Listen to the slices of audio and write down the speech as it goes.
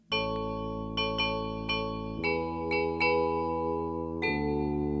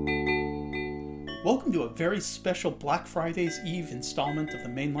Welcome to a very special Black Friday's Eve installment of the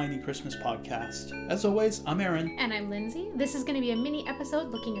Mainlining Christmas podcast. As always, I'm Aaron. And I'm Lindsay. This is going to be a mini episode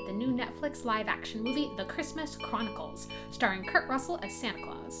looking at the new Netflix live-action movie, The Christmas Chronicles, starring Kurt Russell as Santa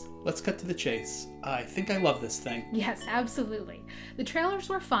Claus. Let's cut to the chase. I think I love this thing. Yes, absolutely. The trailers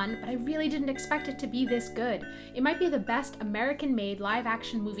were fun, but I really didn't expect it to be this good. It might be the best American-made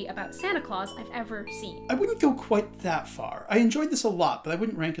live-action movie about Santa Claus I've ever seen. I wouldn't go quite that far. I enjoyed this a lot, but I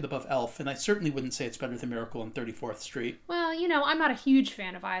wouldn't rank it above Elf, and I certainly wouldn't say it's better than Miracle on 34th Street. Well, I'm not a huge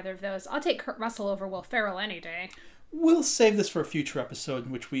fan of either of those. I'll take Kurt Russell over Will Ferrell any day. We'll save this for a future episode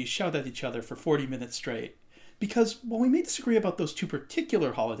in which we shout at each other for 40 minutes straight. Because while we may disagree about those two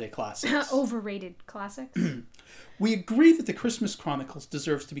particular holiday classics... Overrated classics? We agree that The Christmas Chronicles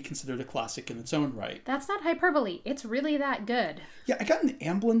deserves to be considered a classic in its own right. That's not hyperbole. It's really that good. Yeah, I got an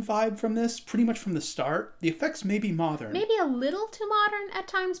Amblin vibe from this, pretty much from the start. The effects may be modern. Maybe a little too modern at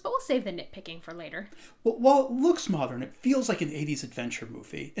times, but we'll save the nitpicking for later. Well, while it looks modern, it feels like an 80s adventure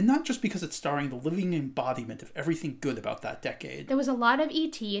movie. And not just because it's starring the living embodiment of everything good about that decade. There was a lot of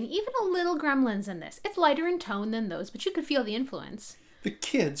E.T. and even a little Gremlins in this. It's lighter in tone than those, but you could feel the influence. The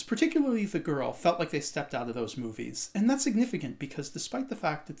kids, particularly the girl, felt like they stepped out of those movies. And that's significant because despite the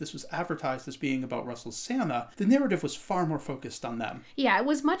fact that this was advertised as being about Russell's Santa, the narrative was far more focused on them. Yeah, it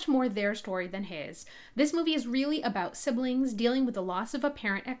was much more their story than his. This movie is really about siblings dealing with the loss of a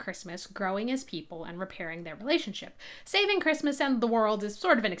parent at Christmas, growing as people, and repairing their relationship. Saving Christmas and the world is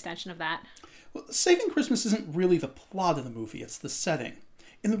sort of an extension of that. Well, Saving Christmas isn't really the plot of the movie, it's the setting.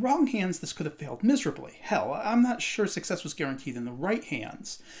 In the wrong hands, this could have failed miserably. Hell, I'm not sure success was guaranteed in the right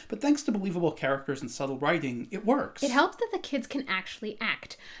hands. But thanks to believable characters and subtle writing, it works. It helped that the kids can actually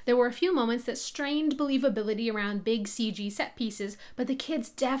act. There were a few moments that strained believability around big CG set pieces, but the kids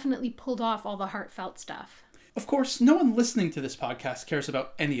definitely pulled off all the heartfelt stuff. Of course, no one listening to this podcast cares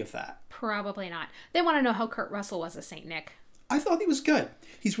about any of that. Probably not. They want to know how Kurt Russell was as Saint Nick. I thought he was good.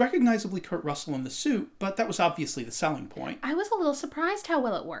 He's recognizably Kurt Russell in the suit, but that was obviously the selling point. I was a little surprised how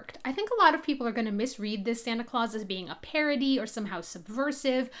well it worked. I think a lot of people are going to misread this Santa Claus as being a parody or somehow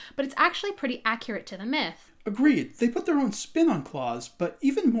subversive, but it's actually pretty accurate to the myth. Agreed. They put their own spin on Claus, but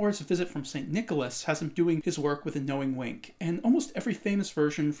even Moore's visit from St. Nicholas has him doing his work with a knowing wink, and almost every famous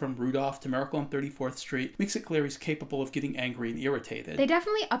version from Rudolph to Miracle on 34th Street makes it clear he's capable of getting angry and irritated. They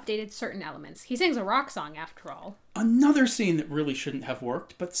definitely updated certain elements. He sings a rock song, after all. Another scene that really shouldn't have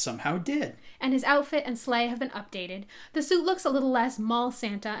worked, but somehow did. And his outfit and sleigh have been updated. The suit looks a little less mall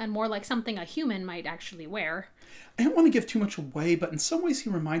Santa and more like something a human might actually wear. I don't want to give too much away, but in some ways he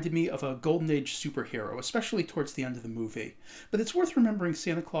reminded me of a Golden Age superhero, especially towards the end of the movie. But it's worth remembering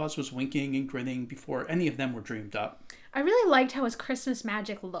Santa Claus was winking and grinning before any of them were dreamed up. I really liked how his Christmas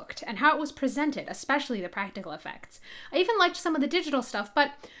magic looked and how it was presented, especially the practical effects. I even liked some of the digital stuff,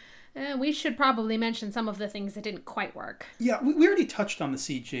 but we should probably mention some of the things that didn't quite work. Yeah, we already touched on the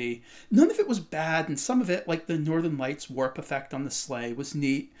CG. None of it was bad, and some of it, like the Northern Lights warp effect on the sleigh, was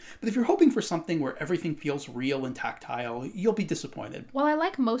neat. But if you're hoping for something where everything feels real and tactile, you'll be disappointed. While I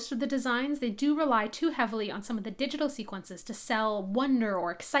like most of the designs, they do rely too heavily on some of the digital sequences to sell wonder or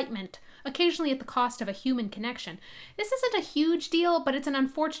excitement, occasionally at the cost of a human connection. This isn't a huge deal, but it's an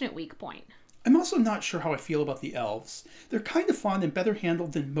unfortunate weak point. I'm also not sure how I feel about the elves. They're kind of fun and better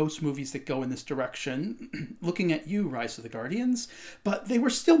handled than most movies that go in this direction, looking at you, Rise of the Guardians, but they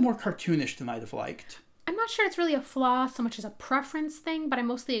were still more cartoonish than I'd have liked. I'm not sure it's really a flaw so much as a preference thing, but I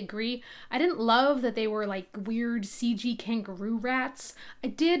mostly agree. I didn't love that they were like weird CG kangaroo rats. I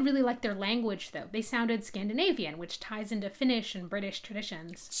did really like their language though. They sounded Scandinavian, which ties into Finnish and British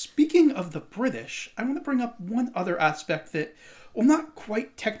traditions. Speaking of the British, I want to bring up one other aspect that, while not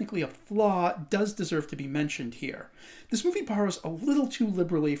quite technically a flaw, does deserve to be mentioned here. This movie borrows a little too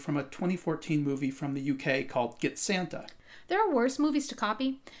liberally from a 2014 movie from the UK called Get Santa. There are worse movies to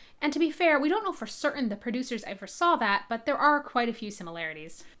copy. And to be fair, we don't know for certain the producers ever saw that, but there are quite a few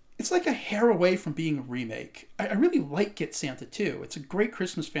similarities. It's like a hair away from being a remake. I really like Get Santa too. It's a great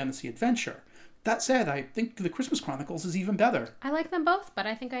Christmas fantasy adventure. That said, I think The Christmas Chronicles is even better. I like them both, but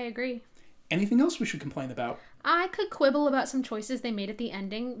I think I agree. Anything else we should complain about? I could quibble about some choices they made at the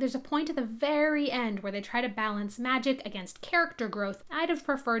ending. There's a point at the very end where they try to balance magic against character growth. I'd have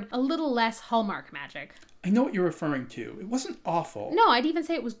preferred a little less Hallmark magic. I know what you're referring to. It wasn't awful. No, I'd even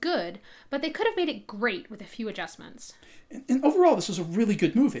say it was good, but they could have made it great with a few adjustments. And overall, this was a really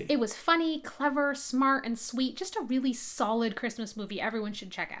good movie. It was funny, clever, smart, and sweet. Just a really solid Christmas movie everyone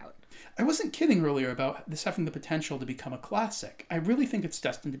should check out. I wasn't kidding earlier about this having the potential to become a classic. I really think it's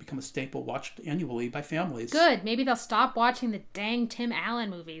destined to become a staple watched annually by families. Good. Maybe they'll stop watching the dang Tim Allen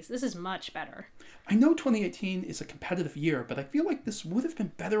movies. This is much better. I know 2018 is a competitive year, but I feel like this would have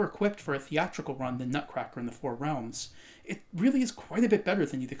been better equipped for a theatrical run than Nutcracker in the Four Realms. It really is quite a bit better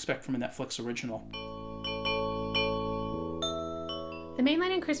than you'd expect from a Netflix original. The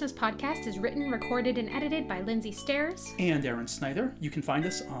Mainlining Christmas podcast is written, recorded, and edited by Lindsay Stairs and Aaron Snyder. You can find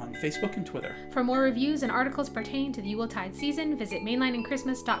us on Facebook and Twitter. For more reviews and articles pertaining to the Yuletide season, visit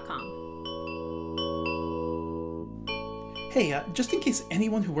mainliningchristmas.com. Hey, just in case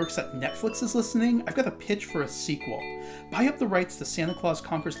anyone who works at Netflix is listening, I've got a pitch for a sequel. Buy up the rights to Santa Claus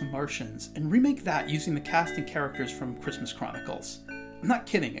Conquers the Martians and remake that using the cast and characters from Christmas Chronicles. I'm not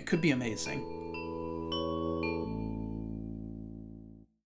kidding, it could be amazing.